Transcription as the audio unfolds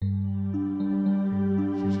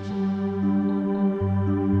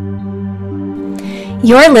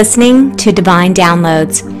You're listening to Divine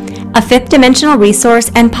Downloads, a fifth dimensional resource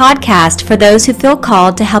and podcast for those who feel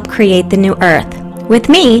called to help create the new earth. With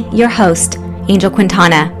me, your host, Angel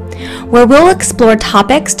Quintana, where we'll explore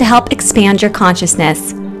topics to help expand your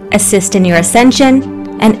consciousness, assist in your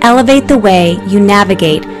ascension, and elevate the way you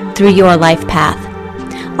navigate through your life path.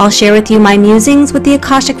 I'll share with you my musings with the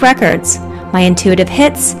Akashic Records, my intuitive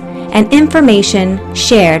hits, and information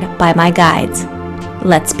shared by my guides.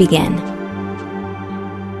 Let's begin.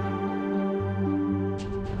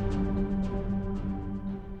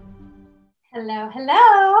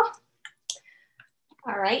 Hello.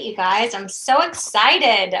 All right, you guys, I'm so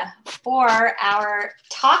excited for our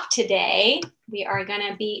talk today.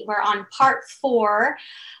 We're on part 4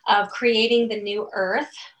 of creating the new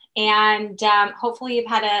earth. And hopefully you've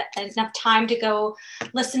had enough time to go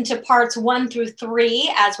listen to parts 1 through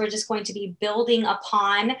 3, as we're just going to be building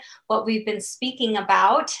upon what we've been speaking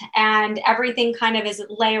about, and everything kind of is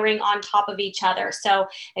layering on top of each other. So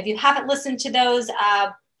if you haven't listened to those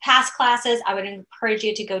past classes, I would encourage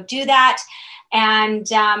you to go do that. And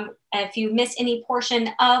if you miss any portion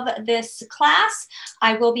of this class,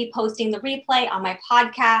 I will be posting the replay on my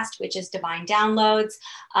podcast, which is Divine Downloads,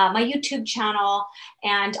 my YouTube channel,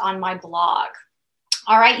 and on my blog.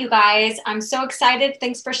 All right, you guys, I'm so excited.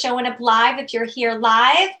 Thanks for showing up live if you're here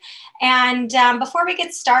live. And before we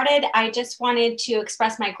get started, I just wanted to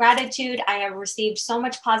express my gratitude. I have received so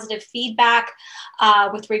much positive feedback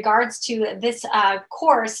with regards to this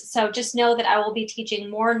course. So just know that I will be teaching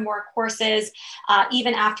more and more courses.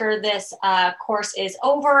 Even after this course is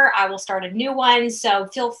over, I will start a new one. So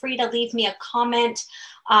feel free to leave me a comment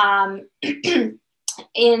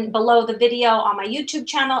in below the video on my YouTube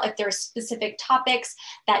channel if there's specific topics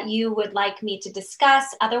that you would like me to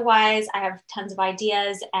discuss. Otherwise, I have tons of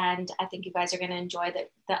ideas, and I think you guys are going to enjoy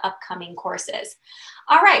the upcoming courses.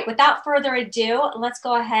 All right, without further ado, let's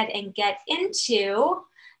go ahead and get into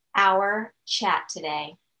our chat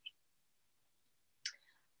today.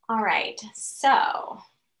 All right, so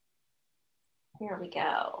here we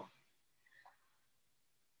go.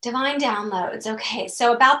 Divine Downloads. Okay,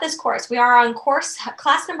 so about this course, we are on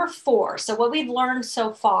class number 4. So what we've learned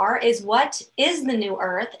so far is what is the new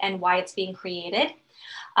earth and why it's being created.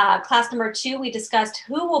 Class number 2, we discussed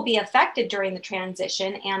who will be affected during the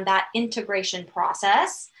transition and that integration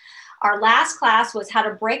process. Our last class was how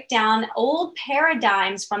to break down old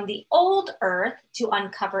paradigms from the old earth to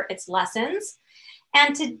uncover its lessons.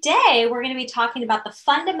 And today we're going to be talking about the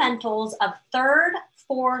fundamentals of 3rd,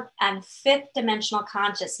 4th, and 5th dimensional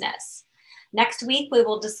consciousness. Next week, we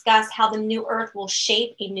will discuss how the new earth will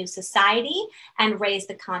shape a new society and raise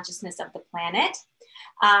the consciousness of the planet.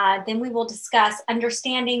 Then we will discuss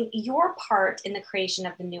understanding your part in the creation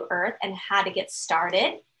of the new earth and how to get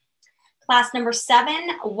started. Class number 7,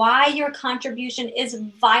 why your contribution is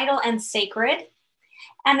vital and sacred.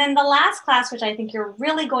 And then the last class, which I think you're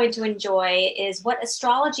really going to enjoy, is what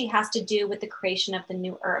astrology has to do with the creation of the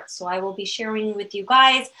new earth. So I will be sharing with you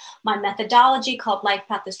guys my methodology called Life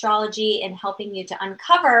Path Astrology and helping you to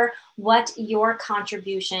uncover what your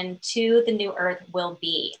contribution to the new earth will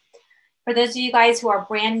be. For those of you guys who are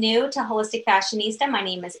brand new to Holistic Fashionista, my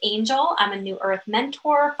name is Angel. I'm a New Earth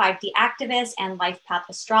mentor, 5D activist, and Life Path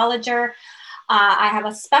astrologer. I have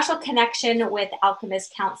a special connection with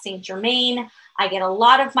alchemist Count Saint Germain. I get a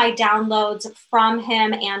lot of my downloads from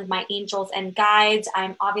him and my angels and guides.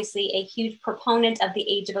 I'm obviously a huge proponent of the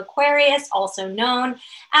Age of Aquarius, also known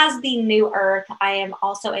as the New Earth. I am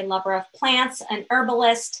also a lover of plants, an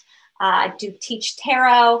herbalist. I do teach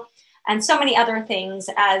tarot and so many other things,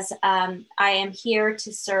 as I am here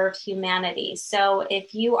to serve humanity. So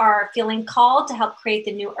if you are feeling called to help create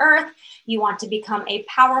the new earth, you want to become a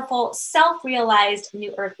powerful, self-realized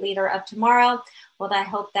new earth leader of tomorrow, well, I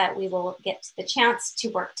hope that we will get the chance to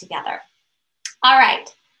work together. All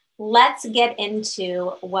right, let's get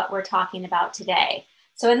into what we're talking about today.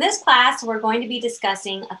 So in this class, we're going to be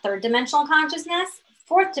discussing a 3rd dimensional consciousness,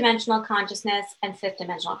 4th dimensional consciousness, and 5th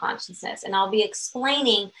dimensional consciousness. And I'll be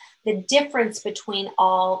explaining the difference between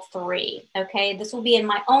all 3, okay? This will be in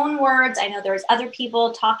my own words. I know there's other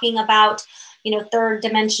people talking about, 3rd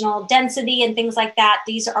dimensional density and things like that.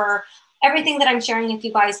 These are everything that I'm sharing with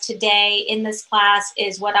you guys today in this class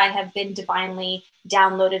is what I have been divinely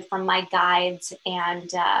downloaded from my guides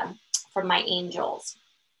and from my angels.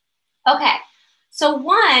 Okay. So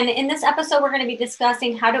in this episode, we're going to be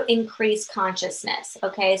discussing how to increase consciousness.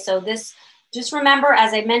 Okay, so just remember,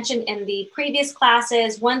 as I mentioned in the previous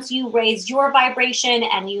classes, once you raise your vibration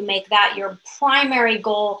and you make that your primary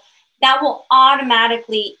goal, that will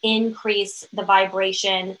automatically increase the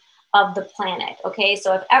vibration of the planet. Okay,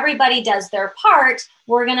 so if everybody does their part,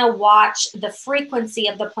 we're going to watch the frequency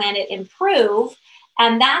of the planet improve.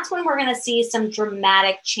 And that's when we're going to see some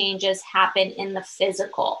dramatic changes happen in the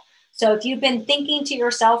physical. So if you've been thinking to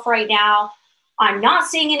yourself right now, I'm not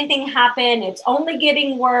seeing anything happen, it's only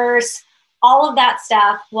getting worse, all of that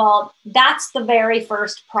stuff, well, that's the very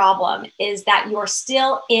first problem, is that you're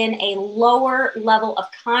still in a lower level of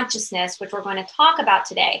consciousness, which we're going to talk about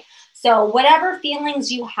today. So whatever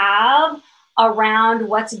feelings you have around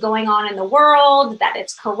what's going on in the world, that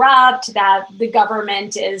it's corrupt, that the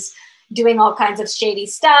government is doing all kinds of shady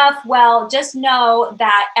stuff, well, just know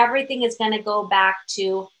that everything is going to go back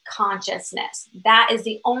to consciousness. That is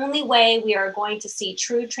the only way we are going to see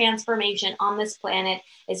true transformation on this planet,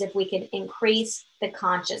 is if we can increase the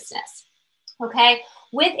consciousness. Okay,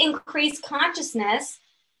 with increased consciousness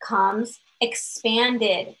comes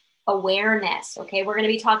expanded awareness. Okay, we're going to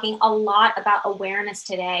be talking a lot about awareness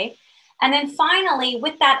today. And then finally,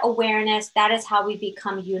 with that awareness, that is how we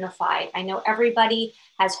become unified. I know everybody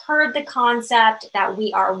has heard the concept that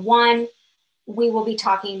we are one. We will be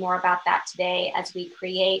talking more about that today as we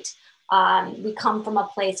create. We come from a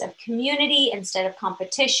place of community instead of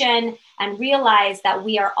competition, and realize that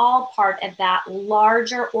we are all part of that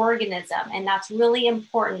larger organism. And that's really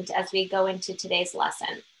important as we go into today's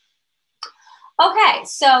lesson. Okay,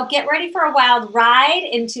 so get ready for a wild ride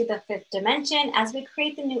into the fifth dimension as we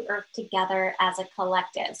create the new earth together as a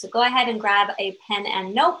collective. So go ahead and grab a pen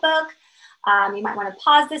and notebook. You might want to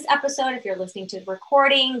pause this episode if you're listening to the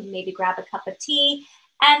recording, maybe grab a cup of tea,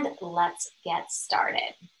 and let's get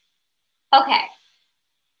started. Okay,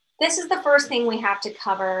 this is the first thing we have to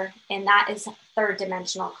cover, and that is third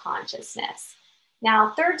dimensional consciousness.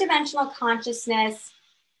 Now, third dimensional consciousness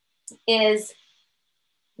is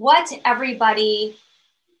what everybody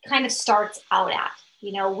kind of starts out at.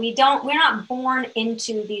 You know, we're not born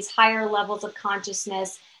into these higher levels of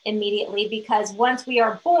consciousness immediately, because once we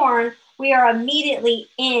are born, we are immediately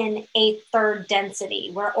in a third density.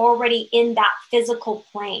 We're already in that physical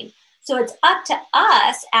plane. So it's up to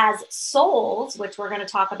us as souls, which we're going to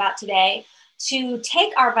talk about today, to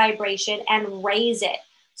take our vibration and raise it.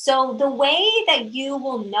 So the way that you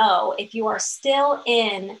will know if you are still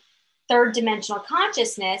in third dimensional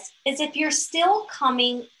consciousness is if you're still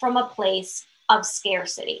coming from a place of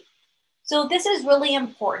scarcity. So this is really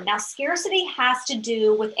important. Now, scarcity has to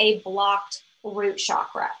do with a blocked root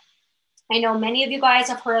chakra. I know many of you guys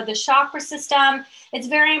have heard of the chakra system. It's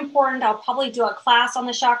very important. I'll probably do a class on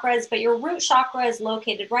the chakras, but your root chakra is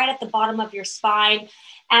located right at the bottom of your spine,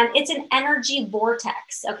 and it's an energy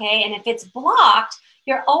vortex, okay? And if it's blocked,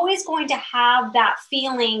 you're always going to have that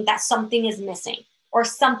feeling that something is missing, or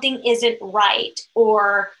something isn't right,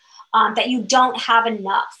 or that you don't have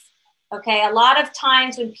enough. Okay, a lot of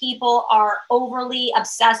times when people are overly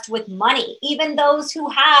obsessed with money, even those who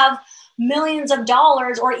have millions of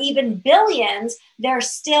dollars or even billions, they're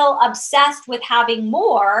still obsessed with having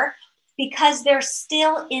more because they're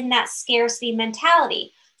still in that scarcity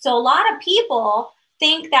mentality. So a lot of people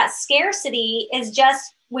think that scarcity is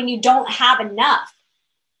just when you don't have enough.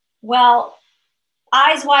 Well,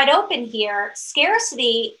 eyes wide open here,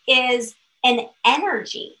 scarcity is an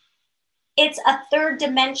energy. It's a third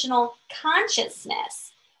dimensional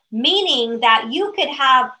consciousness, meaning that you could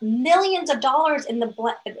have millions of dollars in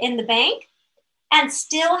the bank and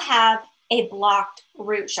still have a blocked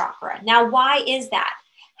root chakra. Now, why is that?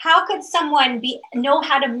 How could someone know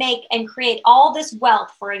how to make and create all this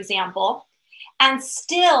wealth, for example, and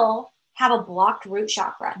still have a blocked root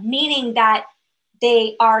chakra, meaning that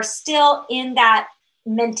they are still in that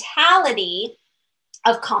mentality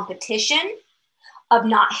of competition, of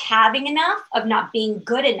not having enough, of not being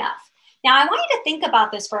good enough? Now, I want you to think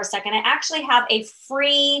about this for a second. I actually have a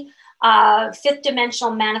free fifth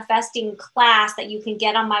dimensional manifesting class that you can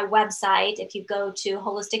get on my website. If you go to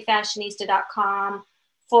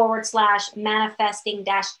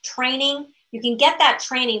holisticfashionista.com/manifesting-training, you can get that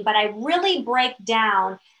training, but I really break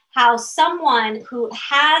down how someone who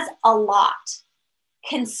has a lot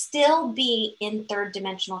can still be in third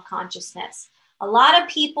dimensional consciousness. A lot of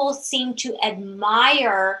people seem to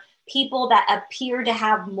admire people that appear to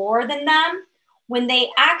have more than them, when they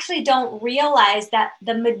actually don't realize that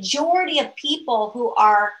the majority of people who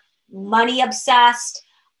are money obsessed,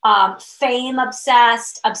 fame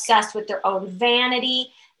obsessed, obsessed with their own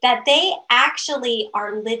vanity, that they actually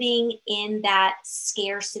are living in that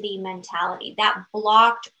scarcity mentality, that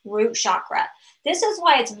blocked root chakra. This is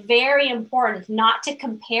why it's very important not to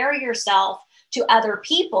compare yourself to other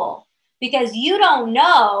people, because you don't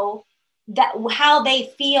know how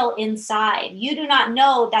they feel inside. You do not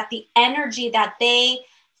know that the energy that they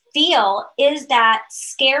feel is that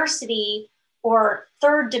scarcity or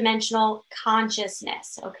third dimensional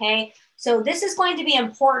consciousness. Okay. So this is going to be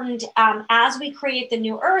important as we create the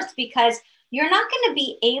new earth, because you're not going to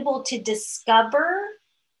be able to discover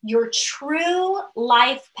your true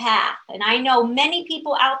life path. And I know many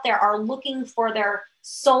people out there are looking for their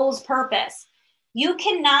soul's purpose. You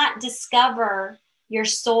cannot discover your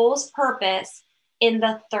soul's purpose in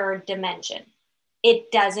the third dimension.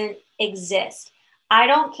 It doesn't exist. I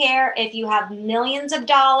don't care if you have millions of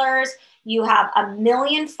dollars, you have 1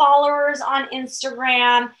 million followers on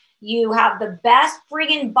Instagram, you have the best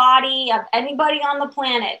friggin' body of anybody on the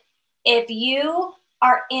planet. If you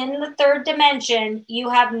are in the third dimension, you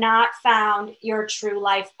have not found your true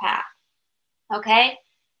life path. Okay?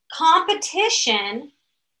 Competition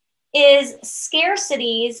is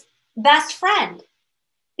scarcity's best friend,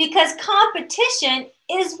 because competition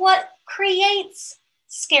is what creates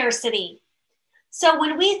scarcity. So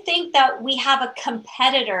when we think that we have a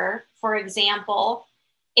competitor, for example,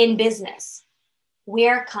 in business, we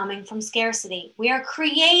are coming from scarcity. We are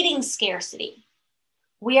creating scarcity.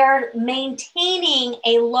 We are maintaining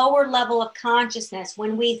a lower level of consciousness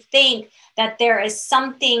when we think that there is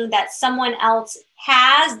something that someone else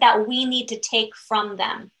has that we need to take from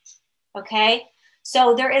them. Okay?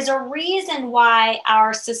 So there is a reason why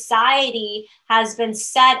our society has been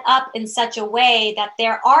set up in such a way that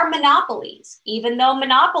there are monopolies, even though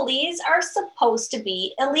monopolies are supposed to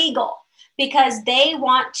be illegal, because they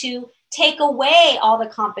want to take away all the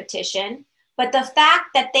competition. But the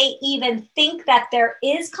fact that they even think that there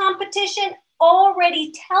is competition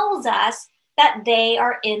already tells us that they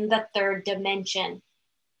are in the third dimension.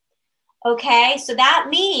 Okay, so that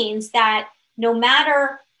means that no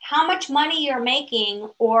matter how much money you're making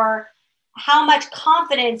or how much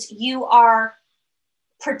confidence you are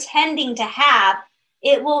pretending to have,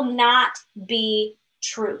 it will not be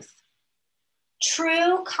truth.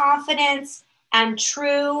 True confidence and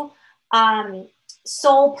true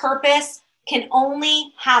soul purpose can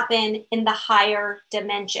only happen in the higher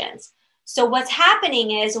dimensions. So what's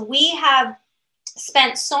happening is we have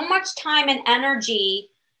spent so much time and energy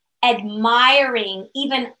admiring,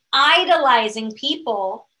 even idolizing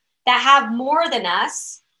people that have more than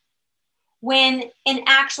us, when in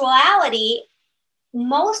actuality,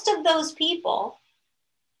 most of those people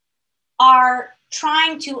are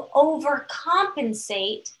trying to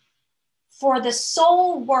overcompensate for the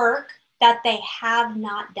soul work that they have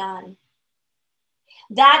not done.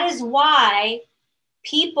 That is why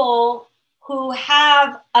people who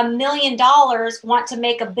have $1 million want to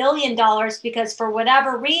make $1 billion, because for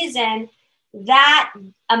whatever reason, that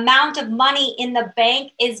amount of money in the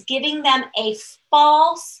bank is giving them a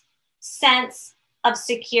false sense of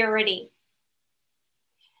security.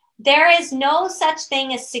 There is no such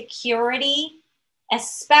thing as security,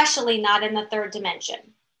 especially not in the third dimension.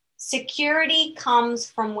 Security comes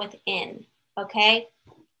from within, okay?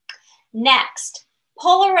 Next,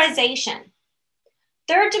 polarization.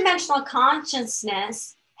 Third dimensional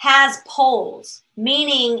consciousness has poles,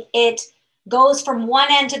 meaning it goes from one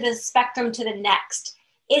end of the spectrum to the next.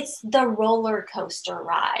 It's the roller coaster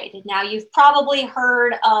ride. Now, you've probably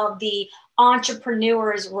heard of the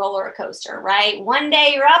entrepreneur's roller coaster, right? One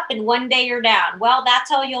day you're up and one day you're down. Well, that's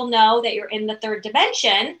how you'll know that you're in the third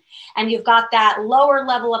dimension and you've got that lower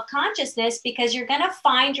level of consciousness, because you're going to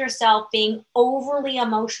find yourself being overly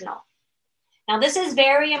emotional. Now, this is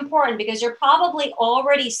very important because you're probably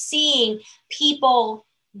already seeing people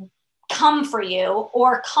come for you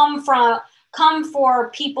or come for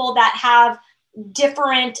people that have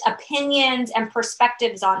different opinions and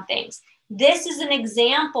perspectives on things. This is an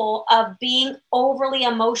example of being overly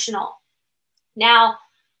emotional. Now,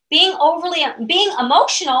 being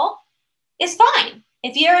emotional is fine.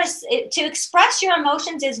 To express your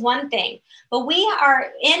emotions is one thing, but we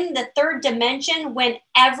are in the third dimension when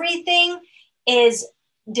everything is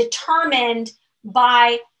determined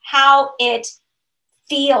by how it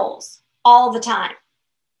feels all the time.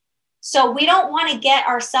 So we don't want to get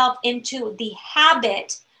ourselves into the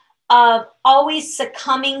habit of always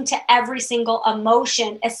succumbing to every single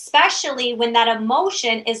emotion, especially when that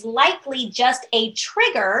emotion is likely just a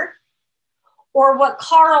trigger, or what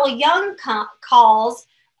Carl Jung calls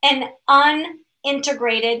an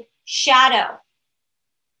unintegrated shadow.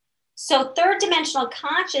 So third dimensional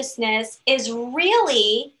consciousness is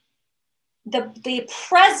really the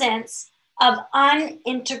presence of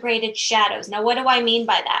unintegrated shadows. Now, what do I mean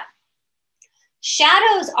by that?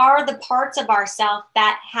 Shadows are the parts of ourselves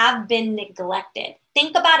that have been neglected.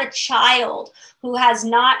 Think about a child who has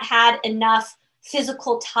not had enough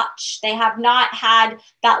physical touch. They have not had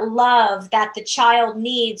that love that the child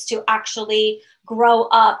needs to actually grow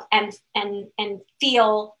up and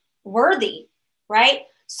feel worthy, right?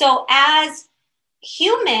 So as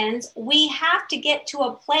humans, we have to get to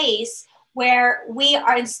a place where we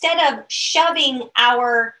are, instead of shoving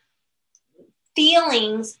our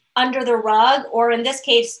feelings under the rug, or in this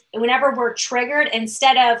case, whenever we're triggered,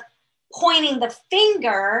 instead of pointing the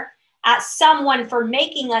finger at someone for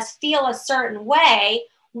making us feel a certain way,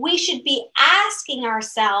 we should be asking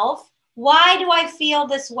ourselves, why do I feel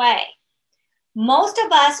this way? Most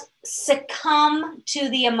of us succumb to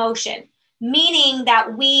the emotion, meaning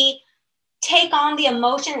that we take on the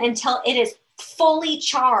emotion until it is fully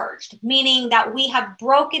charged, meaning that we have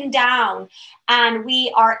broken down and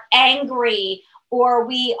we are angry, or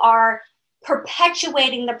we are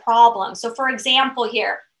perpetuating the problem. So for example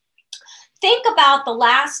here, think about the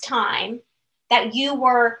last time that you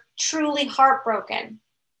were truly heartbroken.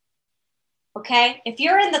 Okay? If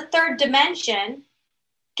you're in the third dimension,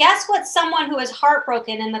 guess what someone who is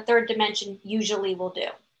heartbroken in the third dimension usually will do?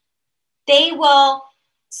 They will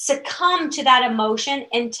succumb to that emotion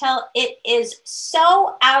until it is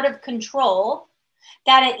so out of control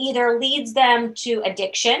that it either leads them to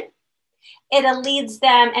addiction. It leads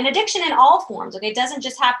them, and addiction in all forms. Okay, it doesn't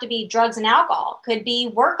just have to be drugs and alcohol. It could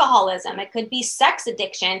be workaholism. It could be sex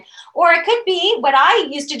addiction, or it could be what I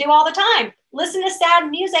used to do all the time: listen to sad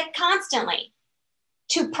music constantly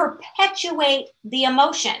to perpetuate the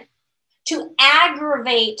emotion, to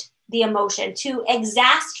aggravate the emotion, to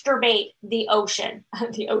exacerbate the emotion,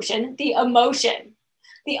 the ocean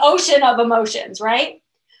of emotions, right?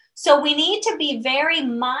 So we need to be very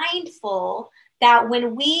mindful that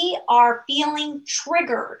when we are feeling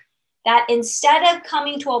triggered, that instead of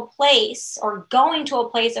coming to a place or going to a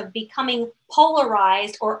place of becoming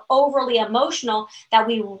polarized or overly emotional, that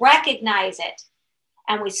we recognize it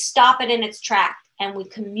and we stop it in its track and we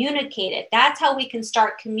communicate it. That's how we can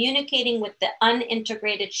start communicating with the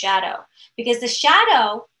unintegrated shadow, because the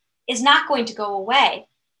shadow is not going to go away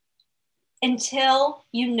until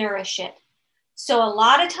you nourish it. So a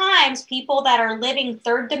lot of times people that are living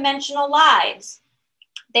third dimensional lives,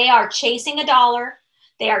 they are chasing a dollar,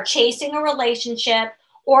 they are chasing a relationship,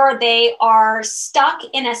 or they are stuck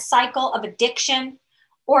in a cycle of addiction,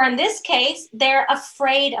 or in this case, they're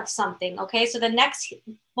afraid of something. Okay, so the next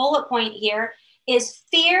bullet point here is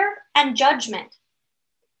fear and judgment.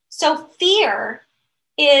 So fear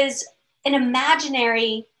is an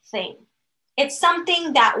imaginary thing. It's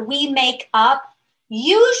something that we make up,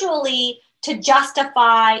 usually to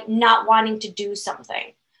justify not wanting to do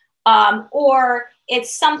something. Or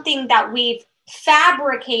it's something that we've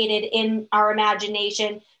fabricated in our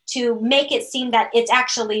imagination to make it seem that it's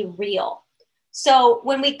actually real. So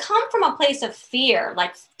when we come from a place of fear,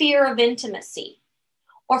 like fear of intimacy,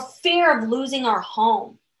 or fear of losing our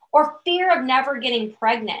home, or fear of never getting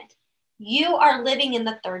pregnant, you are living in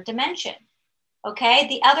the third dimension. Okay.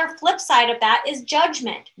 The other flip side of that is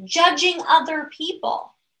judgment, judging other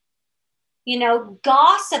people,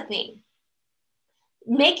 gossiping,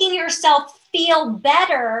 making yourself feel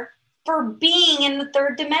better for being in the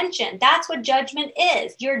third dimension. That's what judgment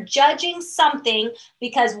is. You're judging something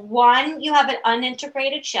because, one, you have an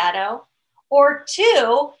unintegrated shadow, or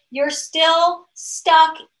two, you're still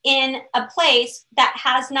stuck in a place that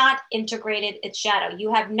has not integrated its shadow.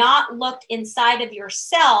 You have not looked inside of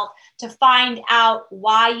yourself to find out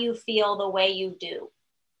why you feel the way you do.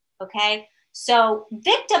 Okay? So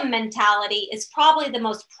victim mentality is probably the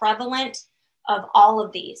most prevalent of all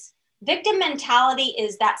of these. Victim mentality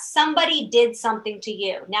is that somebody did something to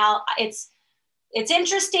you. Now, it's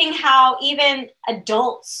interesting how even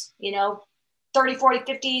adults, 30, 40,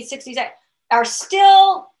 50, 60, are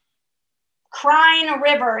still crying a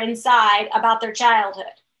river inside about their childhood.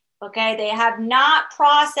 Okay. They have not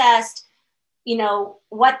processed,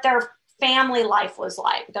 what their family life was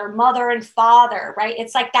like, their mother and father, right?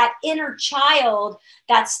 It's like that inner child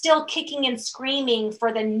that's still kicking and screaming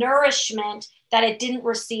for the nourishment that it didn't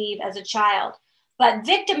receive as a child. But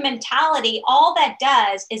victim mentality, all that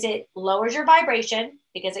does is it lowers your vibration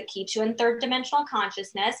because it keeps you in third dimensional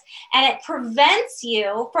consciousness, and it prevents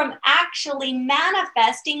you from actually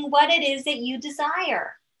manifesting what it is that you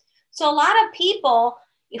desire. So a lot of people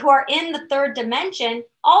who are in the third dimension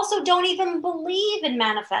also don't even believe in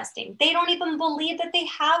manifesting. They don't even believe that they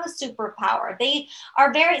have a superpower. They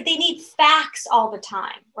need facts all the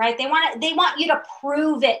time, right? They want you to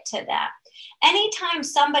prove it to them. Anytime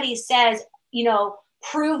somebody says,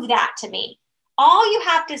 prove that to me, all you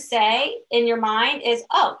have to say in your mind is,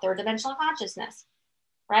 oh, third dimensional consciousness,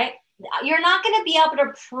 right? You're not going to be able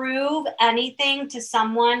to prove anything to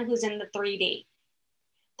someone who's in the 3D.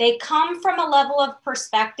 They come from a level of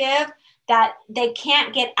perspective that they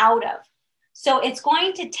can't get out of. So it's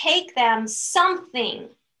going to take them something,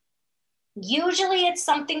 usually it's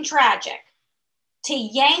something tragic, to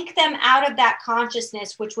yank them out of that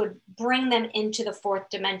consciousness, which would bring them into the fourth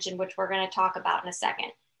dimension, which we're going to talk about in a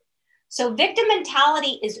second. So victim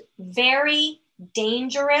mentality is very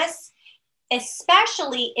dangerous,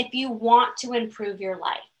 especially if you want to improve your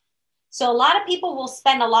life. So a lot of people will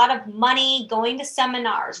spend a lot of money going to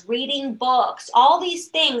seminars, reading books, all these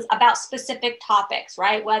things about specific topics,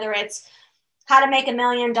 right? Whether it's how to make $1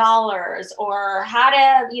 million or how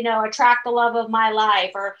to, attract the love of my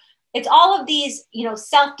life, or it's all of these,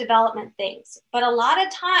 self-development things. But a lot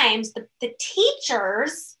of times the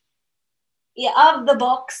teachers of the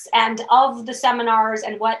books and of the seminars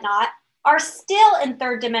and whatnot are still in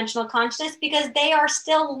third dimensional consciousness because they are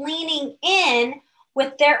still leaning in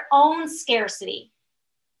with their own scarcity.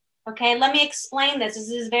 Okay, let me explain this.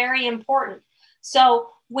 This is very important.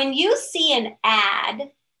 So when you see an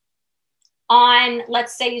ad on,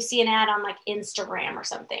 let's say you see an ad on like Instagram or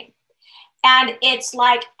something, and it's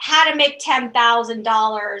like how to make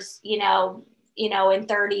 $10,000, in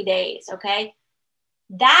 30 days. Okay.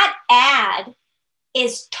 That ad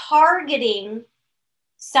is targeting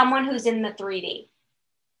someone who's in the 3D.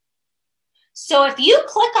 So if you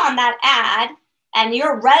click on that ad and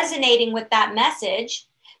you're resonating with that message,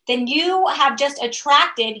 then you have just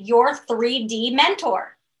attracted your 3D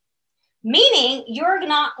mentor. Meaning you're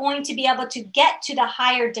not going to be able to get to the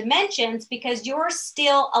higher dimensions because you're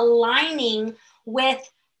still aligning with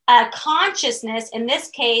a consciousness, in this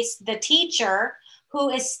case, the teacher,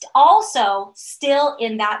 who is also still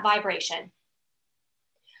in that vibration.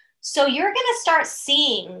 So you're going to start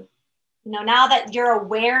seeing, now that your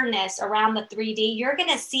awareness around the 3D, you're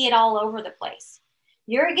going to see it all over the place.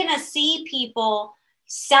 You're going to see people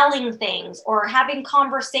selling things or having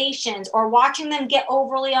conversations or watching them get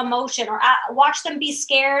overly emotional or watch them be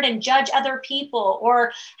scared and judge other people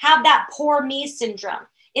or have that poor me syndrome.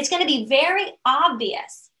 It's going to be very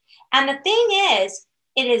obvious. And the thing is,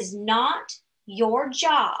 it is not your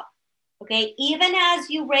job. Okay. Even as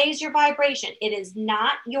you raise your vibration, it is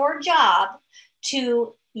not your job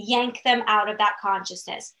to yank them out of that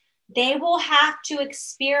consciousness. They will have to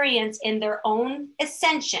experience in their own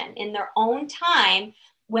ascension, in their own time,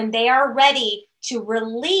 when they are ready to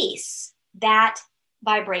release that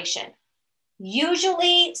vibration.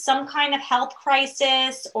 Usually some kind of health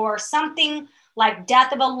crisis or something like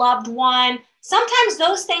death of a loved one. Sometimes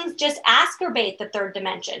those things just exacerbate the third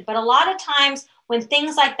dimension. But a lot of times when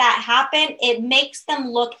things like that happen, it makes them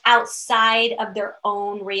look outside of their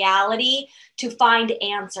own reality to find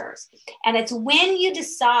answers. And it's when you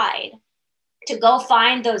decide to go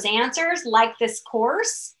find those answers, like this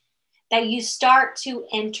course, that you start to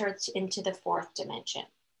enter into the fourth dimension.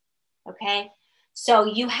 Okay? So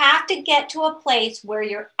you have to get to a place where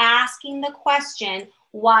you're asking the question,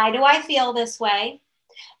 why do I feel this way?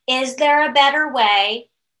 Is there a better way?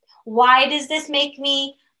 Why does this make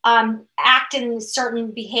me act in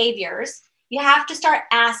certain behaviors? You have to start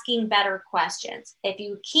asking better questions. If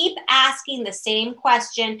you keep asking the same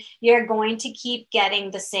question, you're going to keep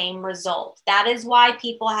getting the same result. That is why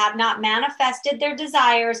people have not manifested their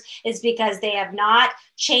desires, is because they have not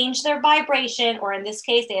changed their vibration, or in this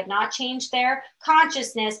case, they have not changed their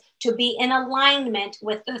consciousness to be in alignment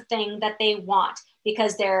with the thing that they want,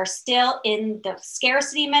 because they're still in the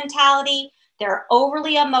scarcity mentality. They're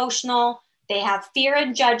overly emotional. They have fear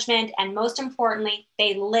and judgment, and most importantly,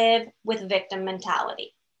 they live with victim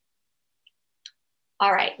mentality.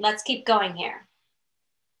 All right, let's keep going here.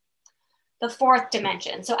 The fourth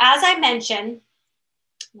dimension. So as I mentioned,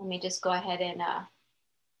 let me just go ahead and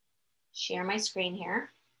share my screen here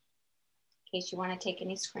in case you want to take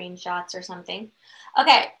any screenshots or something.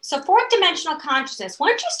 Okay, so fourth dimensional consciousness.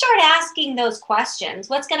 Once you start asking those questions,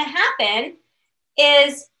 what's going to happen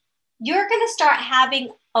is you're going to start having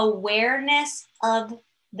awareness of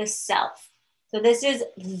the self. So this is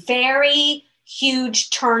very huge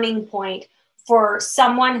turning point for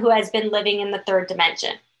someone who has been living in the third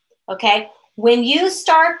dimension. Okay. When you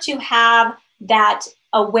start to have that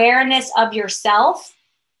awareness of yourself,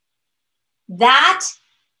 that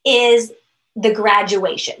is the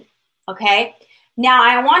graduation. Okay. Now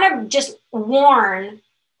I want to just warn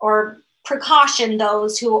or precaution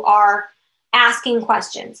those who are asking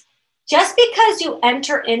questions. Just because you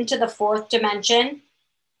enter into the fourth dimension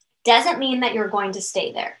doesn't mean that you're going to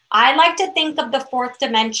stay there. I like to think of the fourth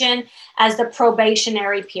dimension as the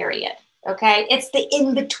probationary period, okay? It's the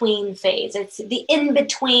in-between phase. It's the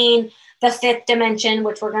in-between the fifth dimension,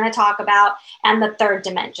 which we're going to talk about, and the third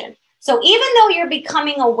dimension. So even though you're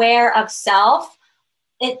becoming aware of self,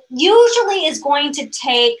 it usually is going to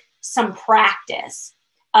take some practice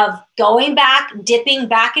of going back, dipping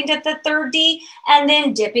back into the 3D, and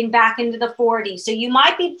then dipping back into the 4D. So you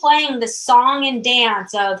might be playing the song and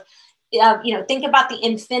dance of, think about the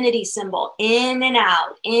infinity symbol, in and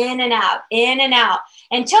out, in and out, in and out,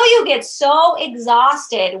 until you get so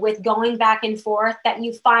exhausted with going back and forth that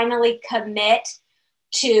you finally commit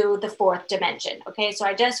to the fourth dimension. Okay, so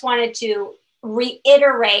I just wanted to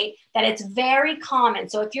reiterate that it's very common.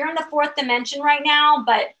 So if you're in the fourth dimension right now,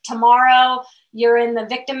 but tomorrow you're in the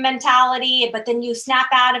victim mentality, but then you snap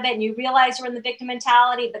out of it and you realize you're in the victim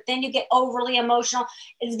mentality, but then you get overly emotional,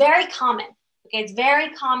 it's very common. Okay, it's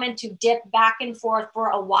very common to dip back and forth for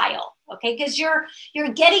a while. Okay, because you're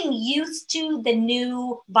getting used to the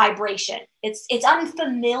new vibration. It's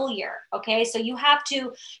unfamiliar. Okay, so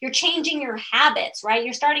you're changing your habits, right?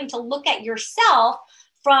 You're starting to look at yourself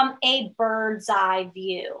from a bird's eye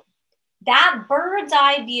view. That bird's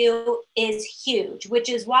eye view is huge, which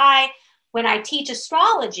is why when I teach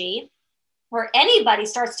astrology, or anybody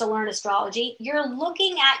starts to learn astrology, you're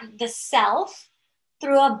looking at the self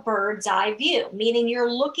through a bird's eye view, meaning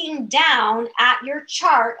you're looking down at your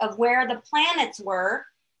chart of where the planets were,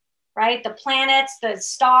 right? The planets, the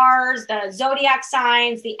stars, the zodiac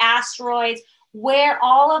signs, the asteroids, where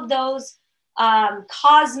all of those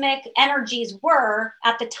cosmic energies were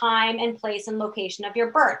at the time and place and location of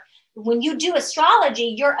your birth. When you do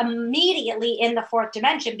astrology, you're immediately in the fourth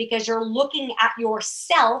dimension because you're looking at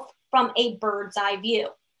yourself from a bird's eye view.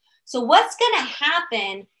 So what's going to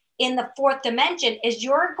happen in the fourth dimension is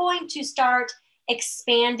you're going to start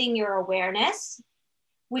expanding your awareness,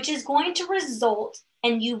 which is going to result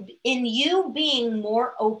in you being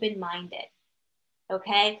more open-minded.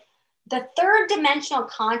 Okay? The third dimensional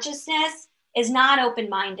consciousness is not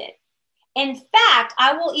open-minded. In fact,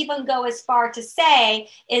 I will even go as far to say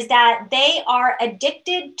is that they are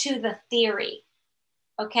addicted to the theory.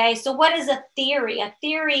 Okay, so what is a theory? A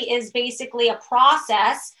theory is basically a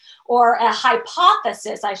process or a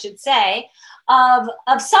hypothesis, I should say, of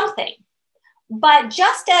something. But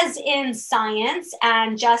just as in science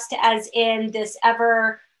and just as in this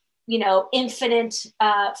ever, infinite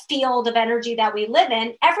field of energy that we live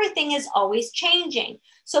in, everything is always changing.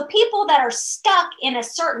 So people that are stuck in a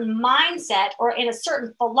certain mindset or in a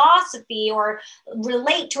certain philosophy or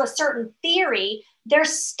relate to a certain theory, they're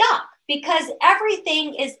stuck because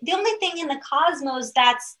everything is the only thing in the cosmos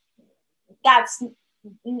that's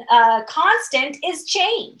constant is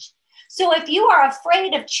change. So if you are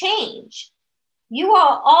afraid of change, you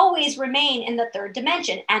will always remain in the third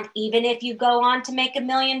dimension. And even if you go on to make $1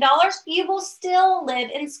 million, you will still live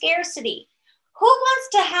in scarcity. Who wants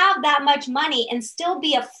to have that much money and still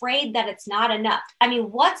be afraid that it's not enough? I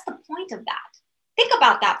mean, what's the point of that? Think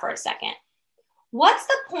about that for a second. What's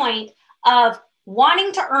the point of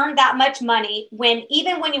wanting to earn that much money when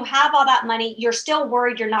even when you have all that money, you're still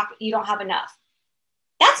worried you don't have enough?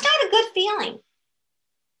 That's not a good feeling.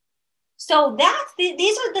 So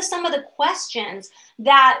these are some of the questions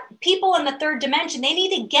that people in the third dimension, they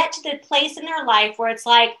need to get to the place in their life where it's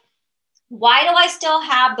like, why do I still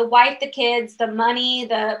have the wife, the kids, the money,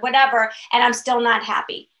 the whatever, and I'm still not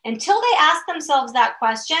happy? Until they ask themselves that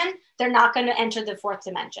question, they're not going to enter the fourth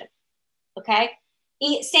dimension. Okay.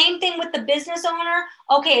 Same thing with the business owner.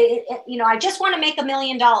 Okay. I just want to make $1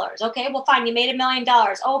 million. Okay. Well, fine. You made $1 million.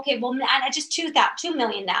 Okay. Well, I just 2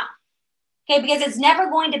 million now. Okay, because it's never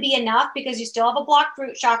going to be enough because you still have a blocked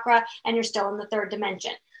root chakra and you're still in the third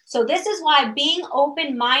dimension. So this is why being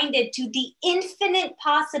open-minded to the infinite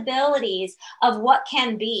possibilities of what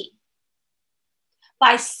can be,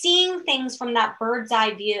 by seeing things from that bird's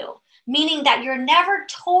eye view, meaning that you're never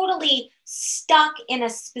totally stuck in a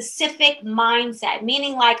specific mindset,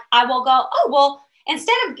 meaning like I will go, oh, well,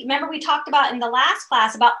 instead of, remember we talked about in the last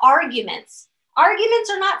class about arguments. Arguments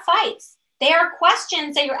are not fights. They are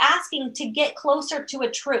questions that you're asking to get closer to a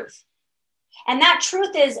truth. And that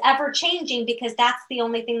truth is ever changing because that's the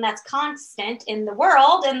only thing that's constant in the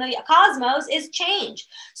world and the cosmos is change.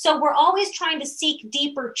 So we're always trying to seek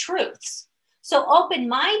deeper truths. So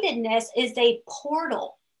open-mindedness is a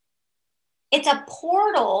portal. It's a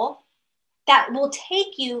portal that will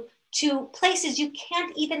take you to places you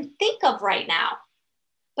can't even think of right now.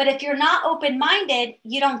 But if you're not open-minded,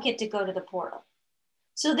 you don't get to go to the portal.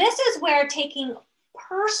 So this is where taking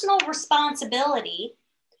personal responsibility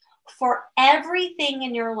for everything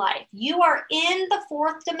in your life. You are in the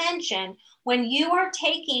fourth dimension when you are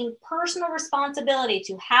taking personal responsibility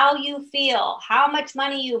to how you feel, how much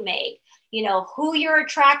money you make, who you're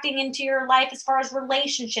attracting into your life as far as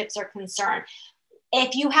relationships are concerned.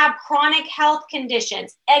 If you have chronic health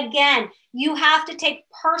conditions, again, you have to take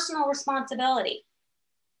personal responsibility.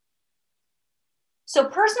 So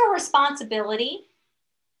personal responsibility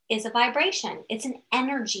is a vibration. It's an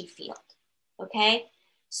energy field. Okay.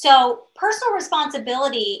 So personal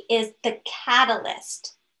responsibility is the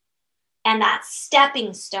catalyst and that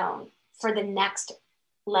stepping stone for the next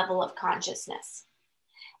level of consciousness.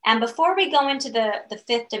 And before we go into the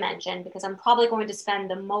fifth dimension, because I'm probably going to spend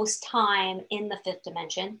the most time in the fifth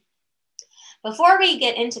dimension, before we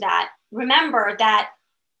get into that, remember that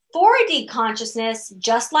 4D consciousness,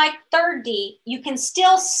 just like 3rd, you can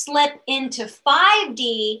still slip into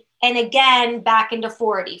 5D and again back into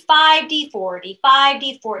 4D, 5D, 4D,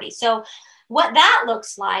 5D, 4D. So what that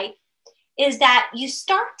looks like is that you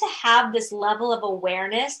start to have this level of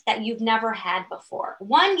awareness that you've never had before.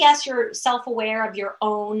 One, yes, you're self-aware of your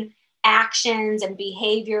own actions and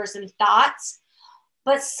behaviors and thoughts,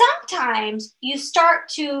 but sometimes you start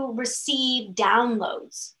to receive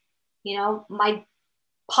downloads. You know, my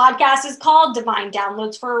podcast is called Divine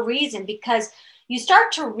Downloads for a reason, because you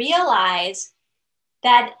start to realize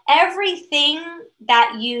that everything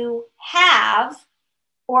that you have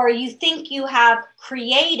or you think you have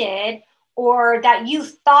created or that you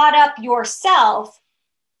thought up yourself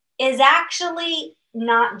is actually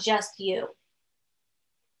not just you.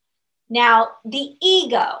 Now, the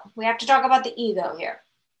ego, we have to talk about the ego here.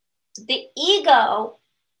 The ego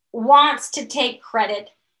wants to take credit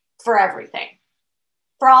for everything,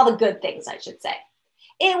 for all the good things, I should say.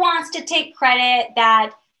 It wants to take credit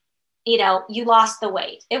that, you know, you lost the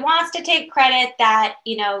weight. It wants to take credit that,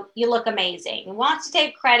 you know, you look amazing. It wants to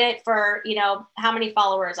take credit for, you know, how many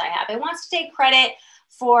followers I have. It wants to take credit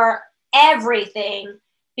for everything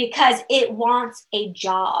because it wants a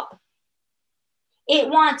job. It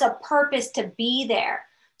wants a purpose to be there.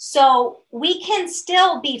 So we can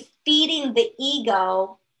still be feeding the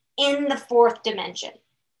ego in the 4th dimension.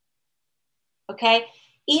 Okay?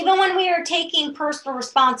 Even when we are taking personal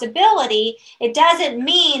responsibility, it doesn't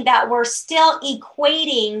mean that we're still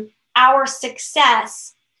equating our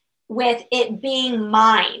success with it being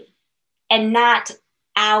mine and not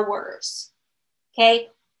ours. Okay?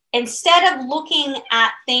 Instead of looking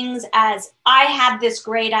at things as I have this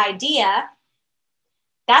great idea,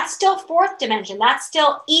 that's still 4th dimension. That's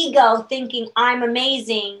still ego thinking I'm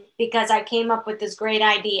amazing because I came up with this great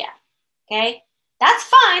idea. Okay? That's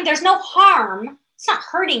fine. There's no harm. It's not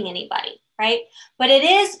hurting anybody, right? But it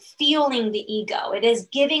is fueling the ego. It is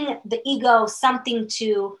giving the ego something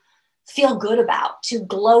to feel good about, to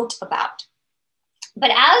gloat about.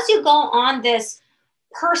 But as you go on this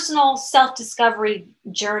personal self-discovery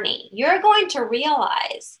journey, you're going to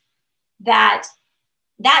realize that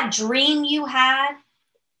that dream you had,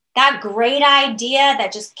 that great idea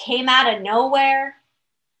that just came out of nowhere,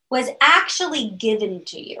 was actually given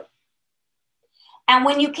to you. And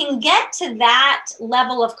when you can get to that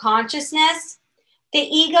level of consciousness, the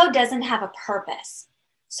ego doesn't have a purpose.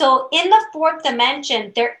 So in the 4th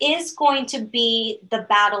dimension, there is going to be the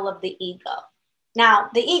battle of the ego. Now,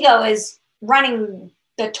 the ego is running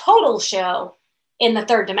the total show in the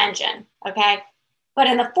 3rd dimension, okay? But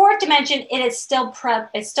in the 4th dimension, it is still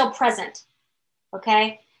present,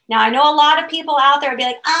 okay? Now, I know a lot of people out there would be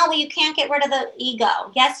like, oh, well, you can't get rid of the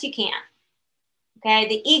ego. Yes, you can, okay?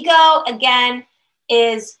 The ego, again,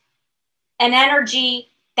 is an energy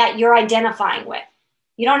that you're identifying with.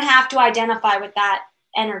 You don't have to identify with that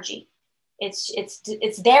energy. It's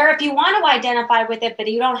there if you want to identify with it, but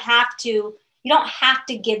you don't have to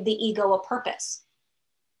give the ego a purpose.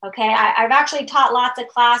 Okay. I've actually taught lots of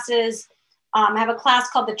classes. I have a class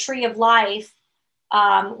called the Tree of Life,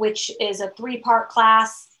 which is a 3-part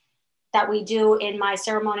class that we do in my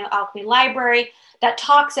ceremonial alchemy library that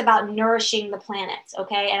talks about nourishing the planets.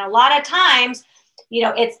 Okay. And a lot of times, you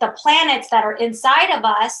know, it's the planets that are inside of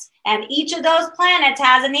us, and each of those planets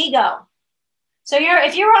has an ego. So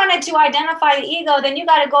if you wanted to identify the ego, then you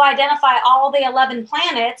got to go identify all the 11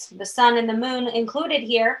 planets, the sun and the moon included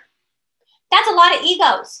here. That's a lot of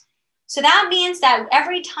egos. So that means that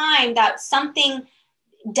every time that something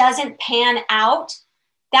doesn't pan out,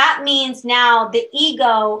 that means now the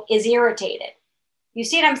ego is irritated. You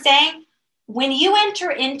see what I'm saying? When you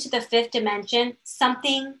enter into the 5th dimension,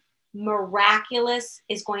 something miraculous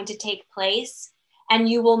is going to take place, and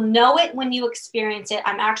you will know it when you experience it.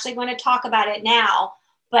 I'm actually going to talk about it now,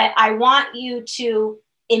 but I want you to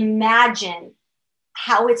imagine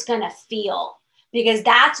how it's going to feel, because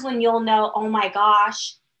that's when you'll know, oh my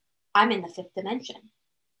gosh, I'm in the 5th dimension.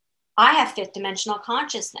 I have 5th dimensional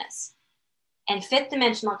consciousness. And 5th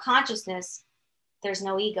dimensional consciousness, there's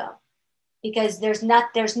no ego, because there's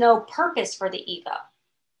no purpose for the ego.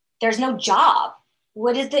 There's no job.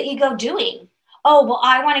 What is the ego doing? Oh, well,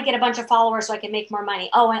 I want to get a bunch of followers so I can make more money.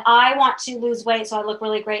 Oh, and I want to lose weight so I look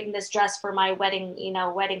really great in this dress for my wedding,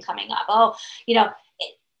 wedding coming up. Oh,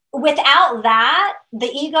 without that, the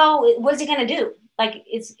ego, what is it going to do? Like,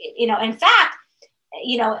 it's, in fact,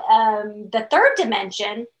 the third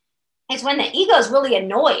dimension is when the ego is really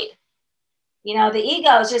annoyed. The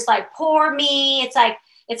ego is just like, poor me. It's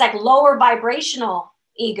like lower vibrational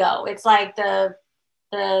ego. It's like the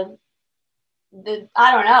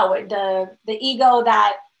I don't know, the ego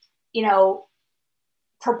that,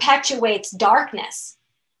 perpetuates darkness,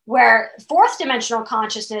 where fourth dimensional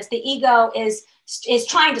consciousness, the ego is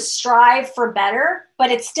trying to strive for better,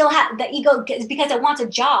 but it still the ego, because it wants a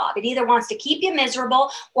job. It either wants to keep you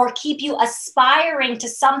miserable or keep you aspiring to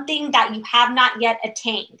something that you have not yet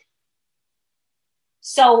attained.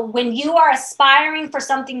 So when you are aspiring for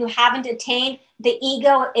something you haven't attained, the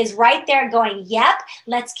ego is right there going, yep,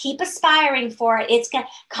 let's keep aspiring for it. It's going to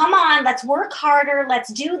come on, let's work harder.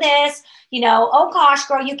 Let's do this. Oh gosh,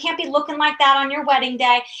 girl, you can't be looking like that on your wedding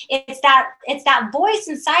day. It's that voice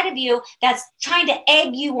inside of you that's trying to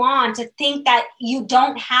egg you on to think that you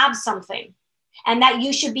don't have something and that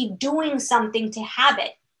you should be doing something to have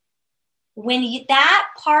it. When that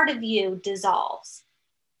part of you dissolves,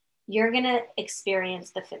 you're going to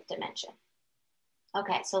experience the fifth dimension.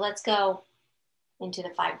 Okay, so let's go into the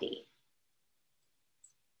 5D.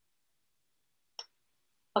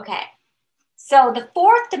 Okay, so the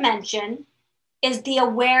fourth dimension is the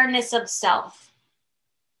awareness of self.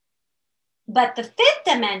 But the fifth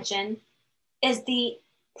dimension is the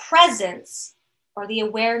presence or the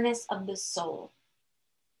awareness of the soul.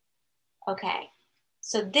 Okay,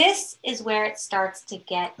 so this is where it starts to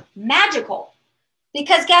get magical.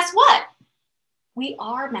 Because guess what? We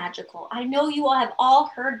are magical. I know you all have all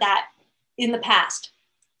heard that in the past.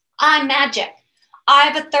 I'm magic. I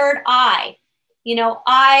have a third eye.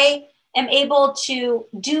 I am able to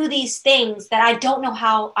do these things that I don't know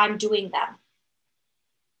how I'm doing them.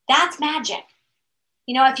 That's magic.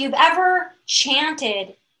 If you've ever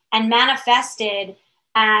chanted and manifested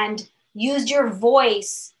and used your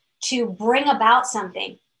voice to bring about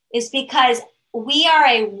something, it's because we are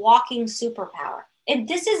a walking superpower. And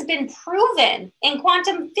this has been proven in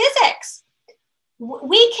quantum physics.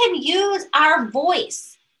 We can use our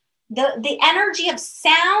voice. The energy of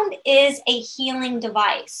sound is a healing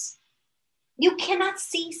device. You cannot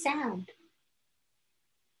see sound,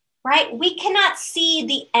 right? We cannot see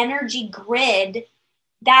the energy grid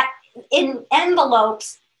that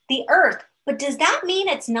envelopes the earth. But does that mean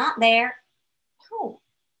it's not there? No.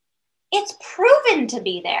 It's proven to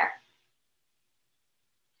be there.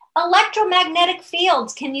 Electromagnetic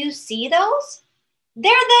fields, can you see those?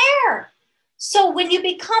 They're there. So when you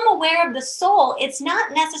become aware of the soul, it's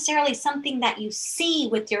not necessarily something that you see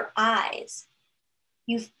with your eyes.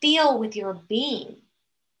 You feel with your being.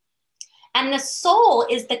 And the soul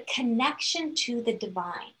is the connection to the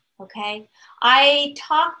divine, okay? I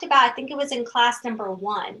talked about, I think it was in class number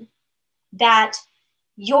 1, that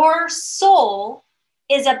your soul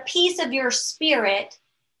is a piece of your spirit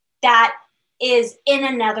that is in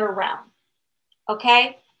another realm,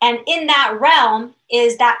 okay? And in that realm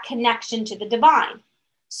is that connection to the divine.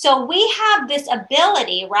 So we have this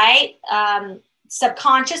ability, right?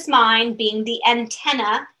 Subconscious mind being the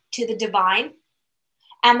antenna to the divine,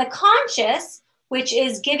 and the conscious, which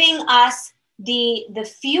is giving us the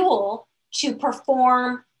fuel to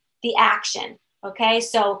perform the action, okay?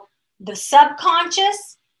 So the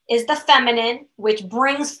subconscious is the feminine, which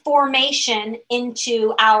brings formation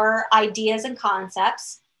into our ideas and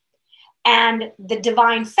concepts. And the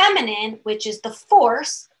divine feminine, which is the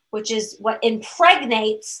force, which is what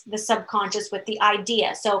impregnates the subconscious with the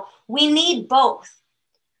idea. So we need both.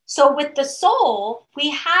 So with the soul,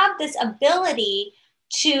 we have this ability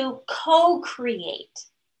to co-create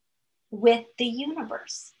with the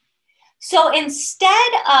universe. So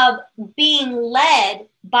instead of being led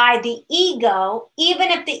by the ego,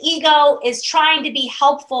 even if the ego is trying to be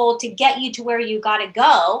helpful to get you to where you got to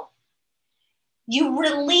go, you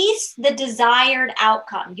release the desired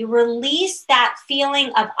outcome. You release that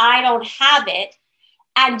feeling of I don't have it,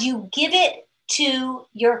 and you give it to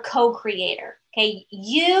your co-creator. Okay,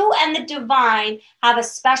 you and the divine have a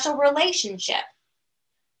special relationship,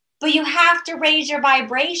 but you have to raise your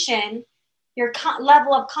vibration, your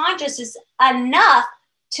level of consciousness enough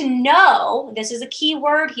to know, this is a key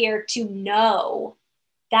word here, to know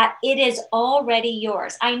that it is already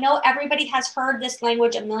yours. I know everybody has heard this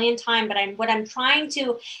language a million times, but what I'm trying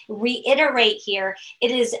to reiterate here,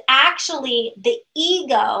 it is actually the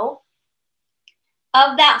ego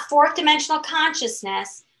of that fourth dimensional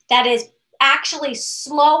consciousness that is actually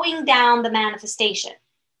slowing down the manifestation,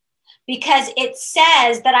 because it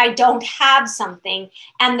says that I don't have something,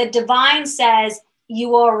 and the divine says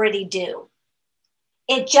you already do.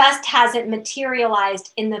 It just hasn't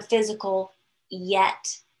materialized in the physical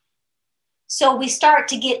yet. So we start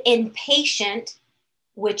to get impatient,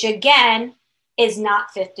 which again is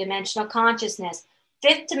not fifth dimensional consciousness.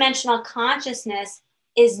 Fifth dimensional consciousness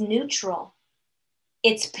is neutral.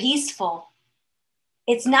 It's peaceful.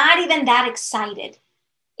 It's not even that excited.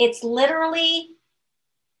 It's literally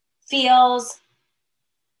feels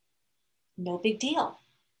no big deal.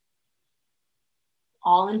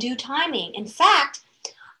 All in due timing. In fact,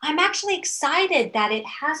 I'm actually excited that it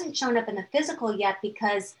hasn't shown up in the physical yet,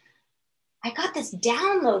 because I got this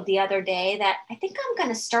download the other day that I think I'm going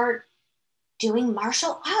to start doing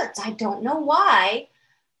martial arts. I don't know why.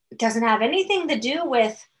 It doesn't have anything to do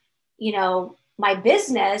with, my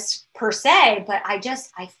business per se, but I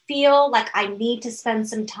feel like I need to spend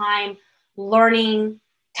some time learning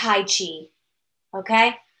Tai Chi.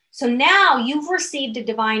 Okay. So now you've received a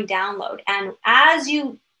divine download. And as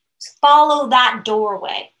you follow that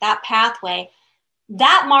doorway, that pathway,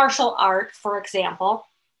 that martial art, for example,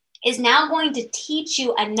 is now going to teach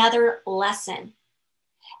you another lesson.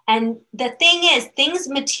 And the thing is, things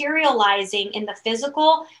materializing in the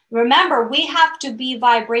physical, remember, we have to be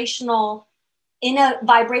in a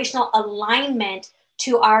vibrational alignment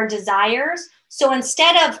to our desires. So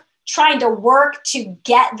instead of trying to work to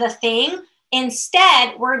get the thing,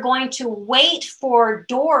 instead, we're going to wait for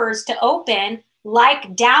doors to open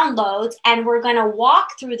like downloads, and we're going to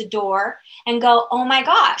walk through the door and go, oh my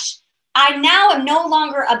gosh, I now am no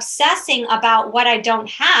longer obsessing about what I don't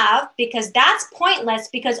have, because that's pointless,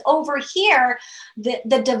 because over here,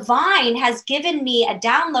 the divine has given me a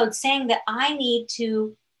download saying that I need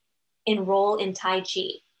to enroll in Tai Chi.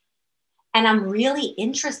 And I'm really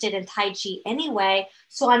interested in Tai Chi anyway.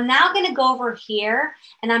 So I'm now going to go over here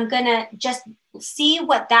and I'm going to just see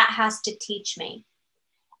what that has to teach me.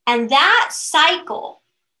 And that cycle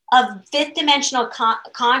of fifth dimensional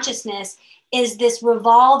consciousness is this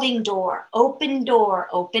revolving door, open,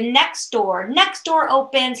 next door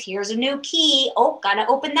opens, here's a new key, gotta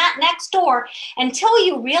open that next door, until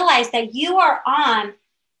you realize that you are on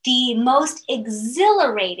the most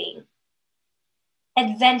exhilarating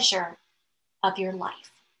adventure of your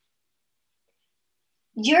life.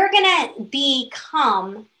 You're gonna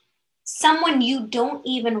become someone you don't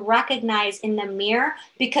even recognize in the mirror,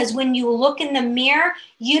 because when you look in the mirror,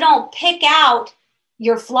 you don't pick out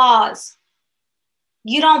your flaws.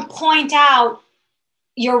 You don't point out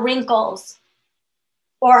your wrinkles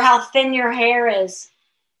or how thin your hair is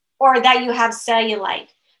or that you have cellulite.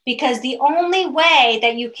 Because the only way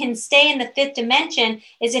that you can stay in the fifth dimension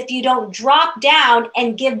is if you don't drop down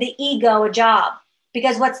and give the ego a job.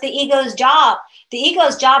 Because what's the ego's job? The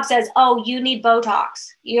ego's job says, oh, you need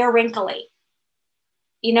Botox. You're wrinkly.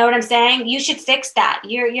 You know what I'm saying? You should fix that.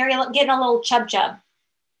 You're getting a little chub,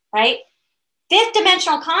 right? Fifth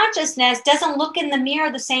dimensional consciousness doesn't look in the mirror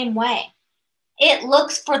the same way. It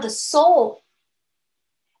looks for the soul.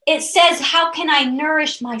 It says, how can I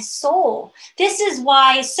nourish my soul? This is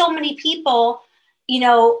why so many people,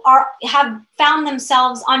 have found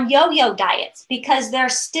themselves on yo-yo diets, because they're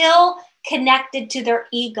still connected to their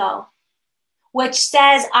ego, which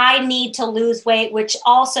says, I need to lose weight, which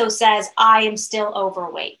also says, I am still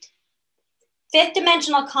overweight. Fifth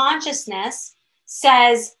dimensional consciousness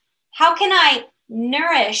says, how can I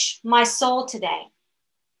nourish my soul today?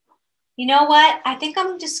 You know what? I think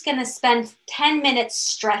I'm just going to spend 10 minutes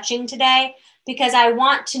stretching today, because I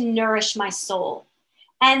want to nourish my soul.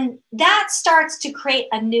 And that starts to create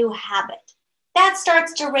a new habit. That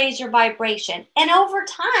starts to raise your vibration. And over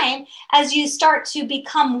time, as you start to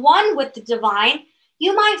become one with the divine,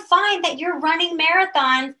 you might find that you're running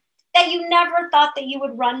marathons that you never thought that you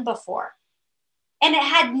would run before. And it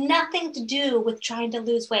had nothing to do with trying to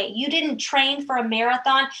lose weight. You didn't train for a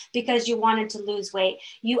marathon because you wanted to lose weight.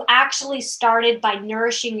 You actually started by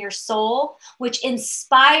nourishing your soul, which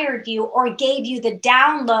inspired you or gave you the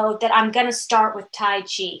download that I'm going to start with Tai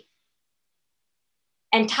Chi.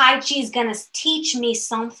 And Tai Chi is going to teach me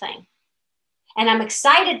something. And I'm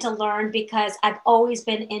excited to learn, because I've always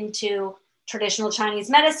been into traditional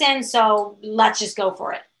Chinese medicine. So let's just go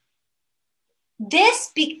for it.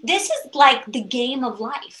 This is like the game of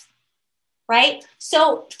life, right?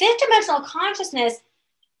 So fifth dimensional consciousness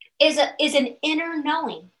is an inner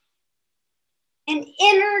knowing. An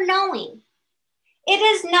inner knowing. It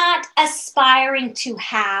is not aspiring to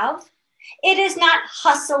have. It is not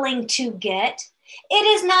hustling to get. It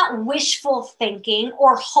is not wishful thinking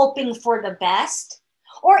or hoping for the best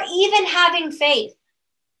or even having faith.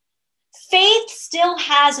 Faith still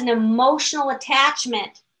has an emotional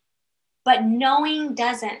attachment, but knowing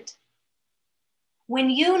doesn't.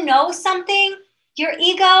 When you know something, your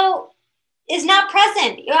ego is not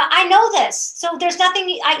present. I know this. So there's nothing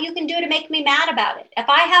you can do to make me mad about it. If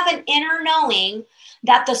I have an inner knowing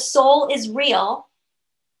that the soul is real,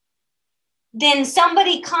 then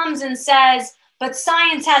somebody comes and says, but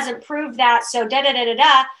science hasn't proved that, so da da da da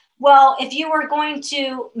da. Well, if you were going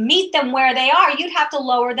to meet them where they are, you'd have to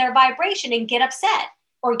lower their vibration and get upset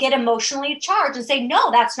or get emotionally charged and say,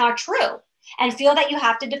 no, that's not true, and feel that you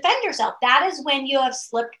have to defend yourself. That is when you have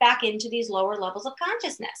slipped back into these lower levels of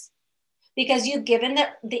consciousness, because you've given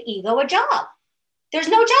the ego a job. There's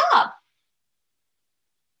no job.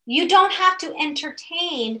 You don't have to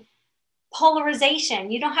entertain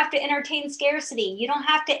polarization. You don't have to entertain scarcity. You don't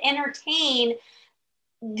have to entertain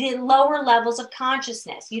the lower levels of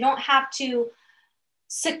consciousness. You don't have to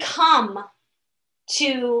succumb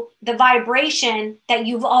to the vibration that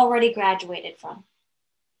you've already graduated from.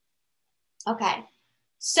 Okay,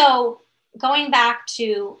 so going back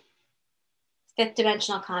to fifth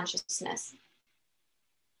dimensional consciousness.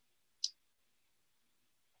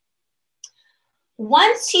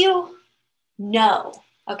 Once you know,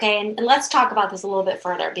 okay, and let's talk about this a little bit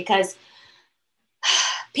further, because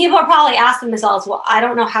people are probably asking themselves, well, I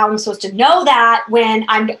don't know how I'm supposed to know that when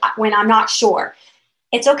I'm not sure.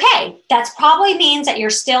 It's okay. That probably means that you're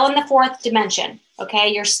still in the fourth dimension. Okay,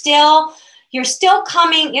 you're still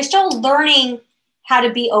learning how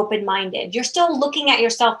to be open-minded. You're still looking at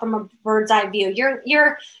yourself from a bird's eye view.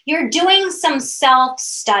 You're doing some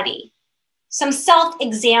self-study, some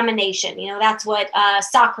self-examination. That's what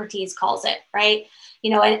Socrates calls it, right?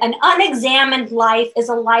 An unexamined life is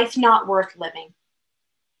a life not worth living.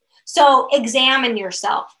 So examine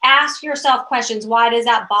yourself. Ask yourself questions. Why does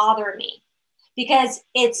that bother me? Because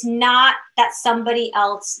it's not that somebody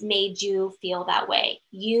else made you feel that way.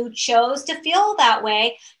 You chose to feel that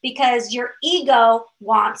way because your ego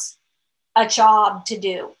wants a job to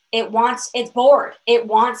do. It's bored. It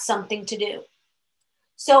wants something to do.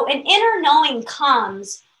 So an inner knowing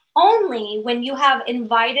comes only when you have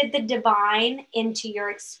invited the divine into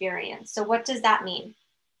your experience. So what does that mean?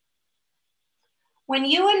 When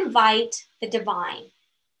you invite the divine,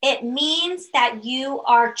 it means that you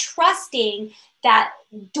are trusting that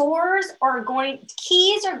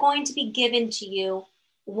keys are going to be given to you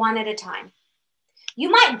one at a time. You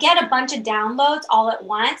might get a bunch of downloads all at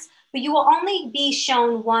once, but you will only be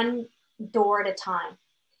shown one door at a time.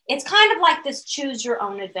 It's kind of like this choose your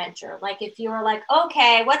own adventure. Like if you were like,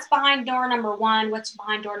 okay, what's behind door number 1? What's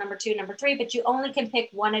behind door number 2, number 3? But you only can pick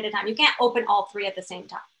one at a time. You can't open all 3 at the same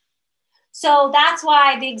time. So that's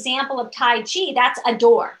why the example of Tai Chi, that's a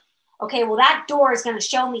door. Okay, well, that door is going to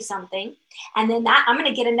show me something. And then I'm going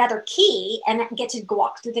to get another key and get to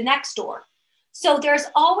walk through the next door. So there's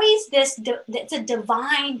always it's a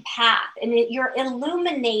divine path, and you're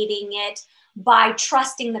illuminating it by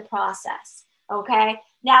trusting the process. Okay.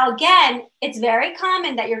 Now, again, it's very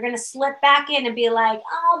common that you're going to slip back in and be like,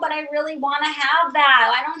 oh, but I really want to have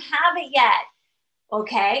that. I don't have it yet.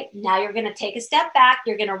 Okay, now you're going to take a step back.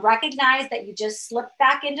 You're going to recognize that you just slipped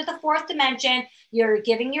back into the fourth dimension. You're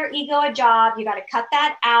giving your ego a job. You got to cut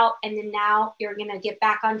that out. And then now you're going to get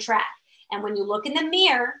back on track. And when you look in the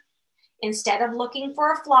mirror, instead of looking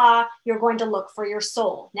for a flaw, you're going to look for your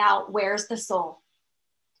soul. Now, where's the soul?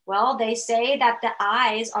 Well, they say that the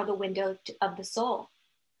eyes are the window of the soul.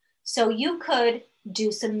 So you could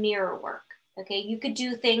do some mirror work. Okay, you could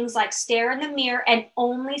do things like stare in the mirror and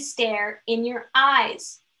only stare in your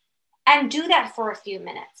eyes, and do that for a few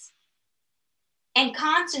minutes and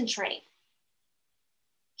concentrate.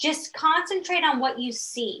 Just concentrate on what you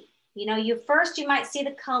see. You might see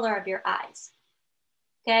the color of your eyes.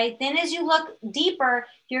 Okay, then as you look deeper,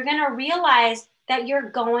 you're going to realize that you're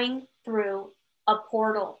going through a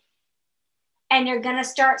portal, and you're going to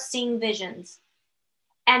start seeing visions.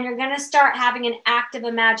 And you're going to start having an active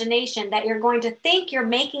imagination that you're going to think you're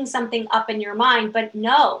making something up in your mind, but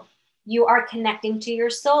no, you are connecting to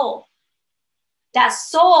your soul. That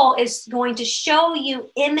soul is going to show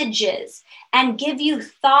you images and give you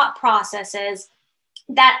thought processes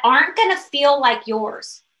that aren't going to feel like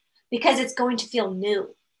yours, because it's going to feel new.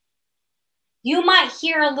 You might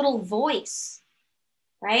hear a little voice,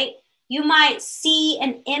 right? You might see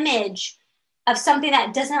an image of something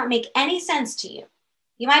that does not make any sense to you.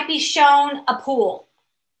 You might be shown a pool.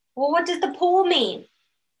 Well, what does the pool mean?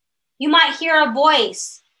 You might hear a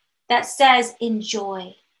voice that says,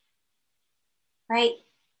 enjoy, right?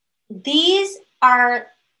 These are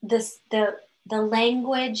the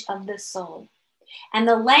language of the soul. And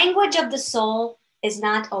the language of the soul is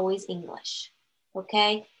not always English,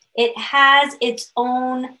 okay? It has its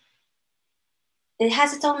own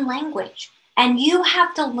language. And you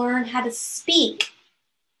have to learn how to speak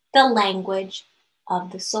the language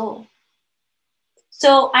of the soul.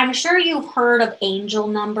 So I'm sure you've heard of angel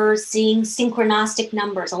numbers, seeing synchronistic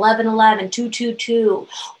numbers, 1111, 222,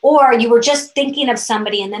 or you were just thinking of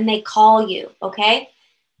somebody and then they call you, okay?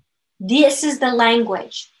 This is the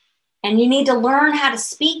language and you need to learn how to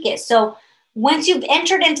speak it. So once you've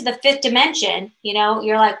entered into the fifth dimension,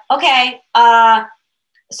 you're like, okay, I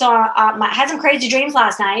had some crazy dreams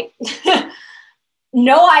last night.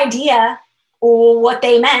 No idea what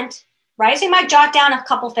they meant, right? So you might jot down a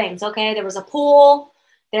couple things. Okay, there was a pool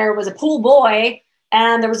boy,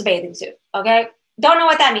 and there was a bathing suit. Okay, don't know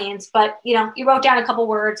what that means, but you wrote down a couple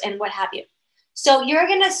words and what have you. So you're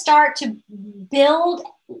going to start to build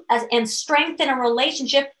and strengthen a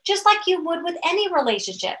relationship just like you would with any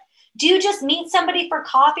relationship. Do you just meet somebody for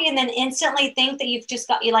coffee and then instantly think that you've just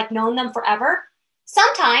known them forever?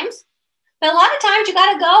 Sometimes. But a lot of times you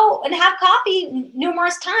got to go and have coffee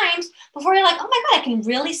numerous times before you're like, oh my God, I can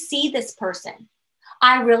really see this person.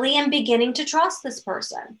 I really am beginning to trust this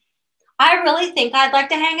person. I really think I'd like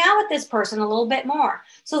to hang out with this person a little bit more.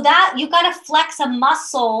 So that you got to flex a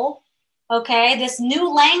muscle. Okay. This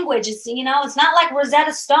new language is, it's not like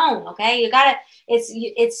Rosetta Stone. Okay.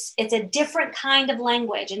 It's a different kind of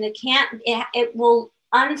language, and it will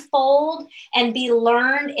unfold and be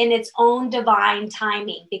learned in its own divine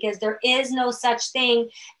timing, because there is no such thing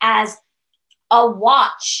as a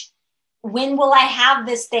watch. When will I have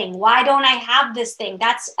this thing? Why don't I have this thing?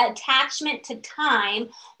 That's attachment to time,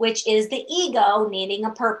 which is the ego needing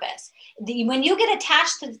a purpose. When you get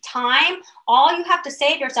attached to time, all you have to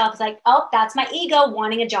say to yourself is like, oh, that's my ego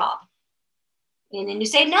wanting a job. And then you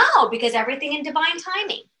say no, because everything in divine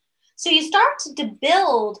timing. So you start to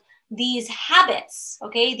build these habits,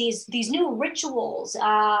 okay, these new rituals,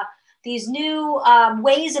 these new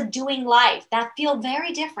ways of doing life that feel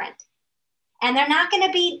very different. And they're not going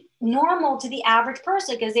to be normal to the average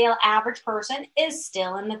person, because the average person is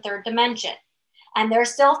still in the third dimension. And they're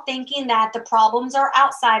still thinking that the problems are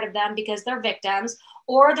outside of them because they're victims,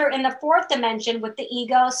 or they're in the fourth dimension with the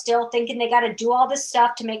ego still thinking they got to do all this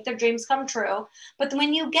stuff to make their dreams come true. But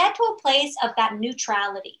when you get to a place of that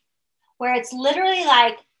neutrality, where it's literally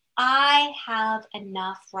like, I have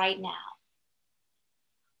enough right now.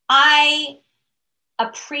 I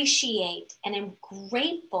appreciate and am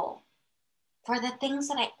grateful for the things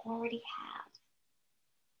that I already have.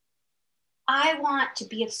 I want to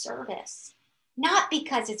be of service, not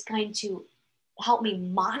because it's going to help me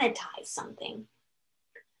monetize something,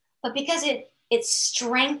 but because it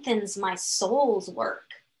strengthens my soul's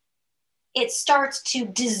work. It starts to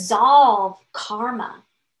dissolve karma.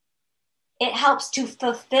 It helps to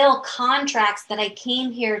fulfill contracts that I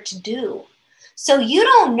came here to do. So you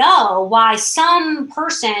don't know why some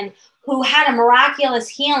person who had a miraculous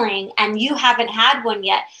healing and you haven't had one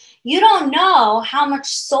yet, you don't know how much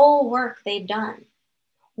soul work they've done.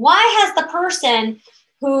 Why has the person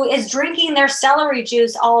who is drinking their celery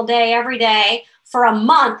juice all day, every day for a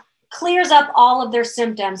month, clears up all of their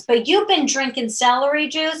symptoms, but you've been drinking celery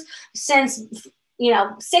juice since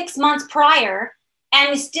 6 months prior, and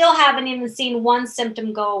you still haven't even seen one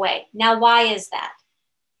symptom go away? Now, why is that?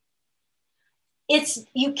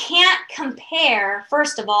 You can't compare,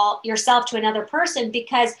 first of all, yourself to another person,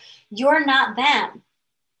 because you're not them.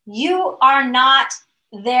 You are not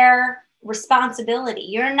their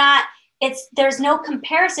responsibility. There's no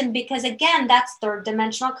comparison, because again, that's third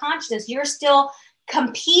dimensional consciousness. You're still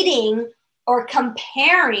competing or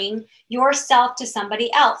comparing yourself to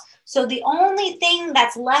somebody else. So the only thing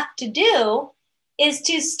that's left to do is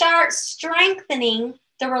to start strengthening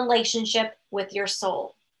the relationship with your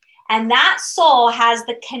soul. And that soul has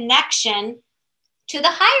the connection to the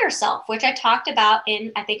higher self, which I talked about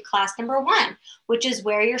in, I think, class number 1, which is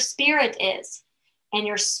where your spirit is. And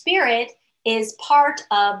your spirit is part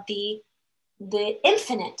of the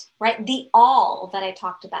infinite, right? The all that I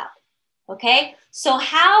talked about. Okay. So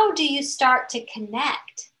how do you start to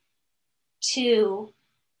connect to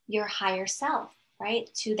your higher self, right?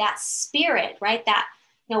 To that spirit, right?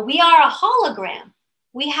 We are a hologram.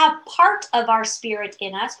 We have part of our spirit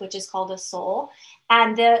in us, which is called a soul.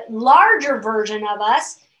 And the larger version of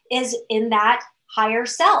us is in that higher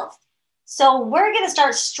self. So we're going to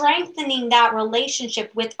start strengthening that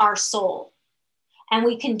relationship with our soul. And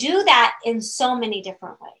we can do that in so many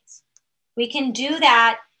different ways. We can do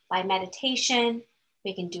that by meditation.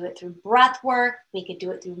 We can do it through breath work. We can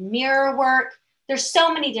do it through mirror work. There's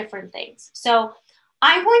so many different things. So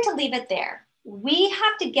I'm going to leave it there. We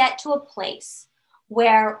have to get to a place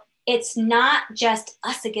where it's not just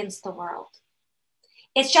us against the world.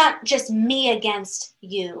 It's not just me against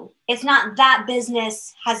you. It's not that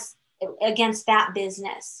business has against that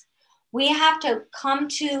business. We have to come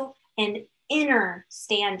to an inner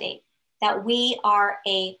standing. that we are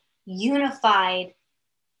a unified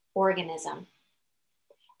organism,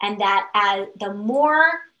 and that as the more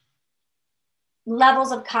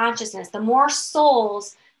levels of consciousness, the more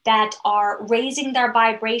souls that are raising their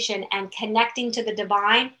vibration and connecting to the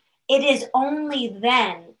divine, it is only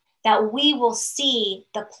then that we will see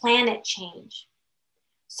the planet change.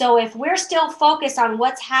 So if we're still focused on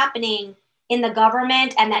what's happening in the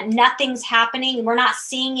government and that nothing's happening, we're not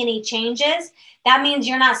seeing any changes, that means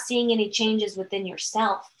you're not seeing any changes within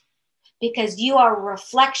yourself, because you are a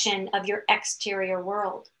reflection of your exterior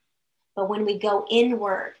world. But when we go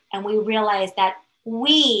inward and we realize that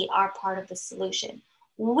we are part of the solution,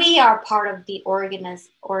 we are part of the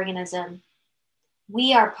organism,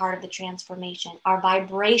 we are part of the transformation. Our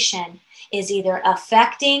vibration is either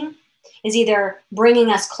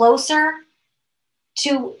bringing us closer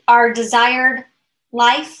to our desired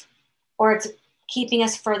life, or it's keeping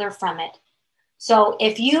us further from it. So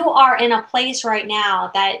if you are in a place right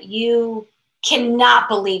now that you cannot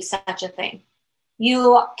believe such a thing,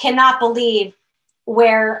 you cannot believe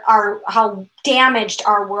how damaged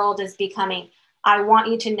our world is becoming, I want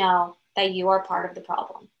you to know that you are part of the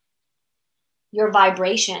problem. Your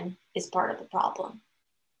vibration is part of the problem.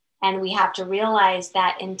 And we have to realize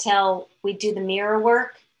that until we do the mirror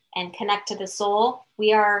work and connect to the soul,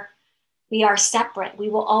 we are separate. We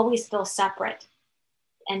will always feel separate,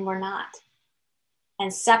 and we're not.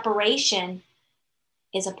 And separation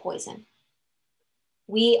is a poison.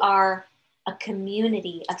 We are a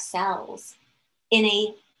community of cells in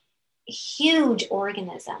a huge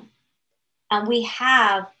organism. And we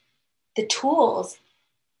have the tools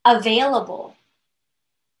available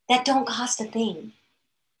that don't cost a thing.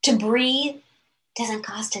 To breathe doesn't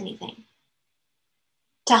cost anything.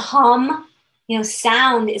 To hum,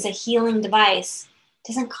 sound is a healing device,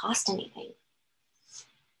 doesn't cost anything.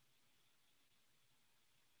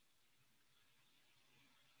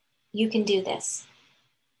 You can do this.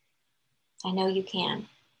 I know you can.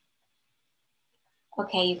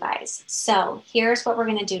 Okay, you guys. So here's what we're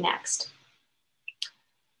going to do next.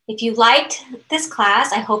 If you liked this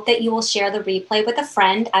class, I hope that you will share the replay with a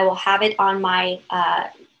friend. I will have it on my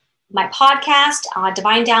podcast,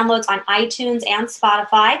 Divine Downloads on iTunes and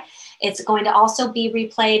Spotify. It's going to also be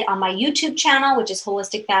replayed on my YouTube channel, which is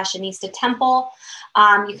Holistic Fashionista Temple.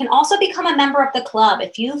 You can also become a member of the club.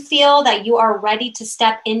 If you feel that you are ready to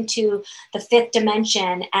step into the fifth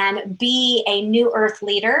dimension and be a new earth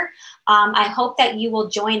leader, I hope that you will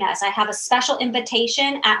join us. I have a special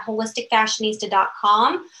invitation at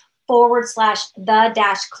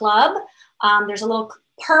holisticfashionista.com/the-club. There's a little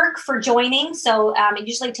perk for joining. So it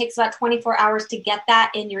usually takes about 24 hours to get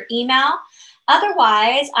that in your email.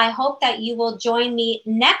 Otherwise, I hope that you will join me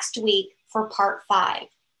next week for part 5.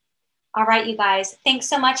 All right, you guys, thanks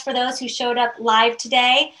so much for those who showed up live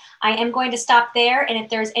today. I am going to stop there. And if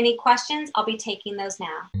there's any questions, I'll be taking those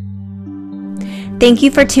now. Thank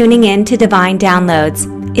you for tuning in to Divine Downloads.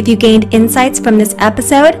 If you gained insights from this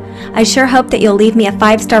episode, I sure hope that you'll leave me a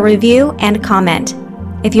 5-star review and comment.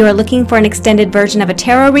 If you are looking for an extended version of a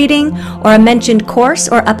tarot reading or a mentioned course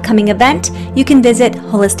or upcoming event, you can visit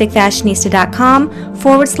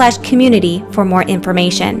holisticfashionista.com/community for more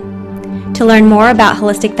information. To learn more about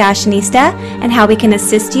Holistic Fashionista and how we can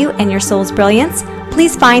assist you in your soul's brilliance,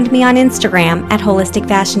 please find me on Instagram at Holistic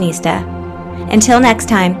Fashionista. Until next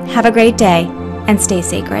time, have a great day and stay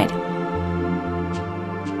sacred.